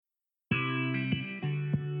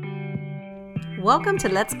Welcome to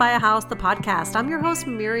Let's Buy a House, the podcast. I'm your host,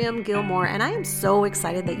 Miriam Gilmore, and I am so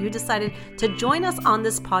excited that you decided to join us on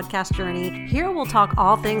this podcast journey. Here we'll talk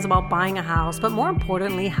all things about buying a house, but more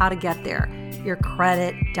importantly, how to get there. Your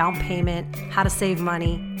credit, down payment, how to save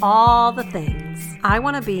money, all the things. I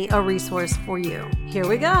want to be a resource for you. Here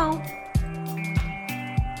we go.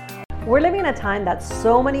 We're living in a time that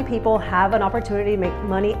so many people have an opportunity to make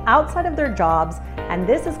money outside of their jobs, and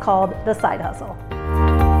this is called the side hustle.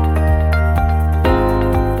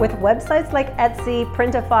 With websites like Etsy,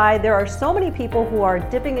 Printify, there are so many people who are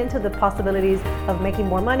dipping into the possibilities of making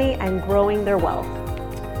more money and growing their wealth.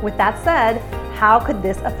 With that said, how could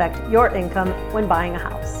this affect your income when buying a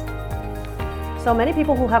house? So many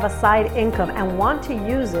people who have a side income and want to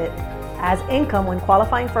use it as income when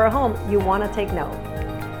qualifying for a home, you want to take note.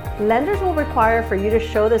 Lenders will require for you to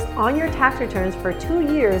show this on your tax returns for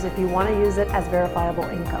 2 years if you want to use it as verifiable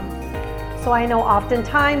income. So I know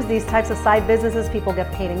oftentimes these types of side businesses, people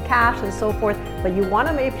get paid in cash and so forth, but you want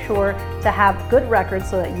to make sure to have good records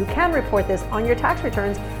so that you can report this on your tax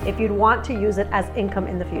returns if you'd want to use it as income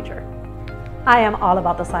in the future. I am all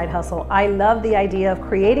about the side hustle. I love the idea of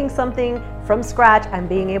creating something from scratch and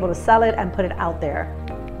being able to sell it and put it out there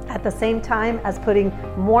at the same time as putting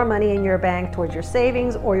more money in your bank towards your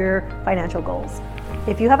savings or your financial goals.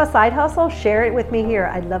 If you have a side hustle, share it with me here.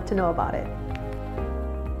 I'd love to know about it.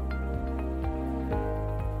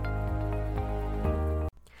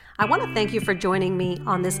 I want to thank you for joining me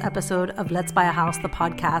on this episode of Let's Buy a House, the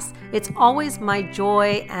podcast. It's always my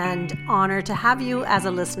joy and honor to have you as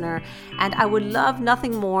a listener, and I would love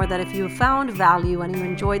nothing more that if you found value and you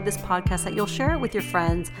enjoyed this podcast, that you'll share it with your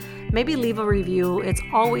friends, maybe leave a review. It's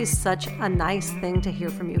always such a nice thing to hear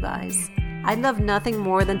from you guys. I'd love nothing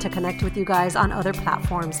more than to connect with you guys on other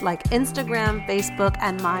platforms like Instagram, Facebook,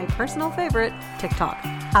 and my personal favorite, TikTok.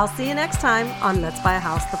 I'll see you next time on Let's Buy a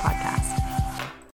House, the podcast.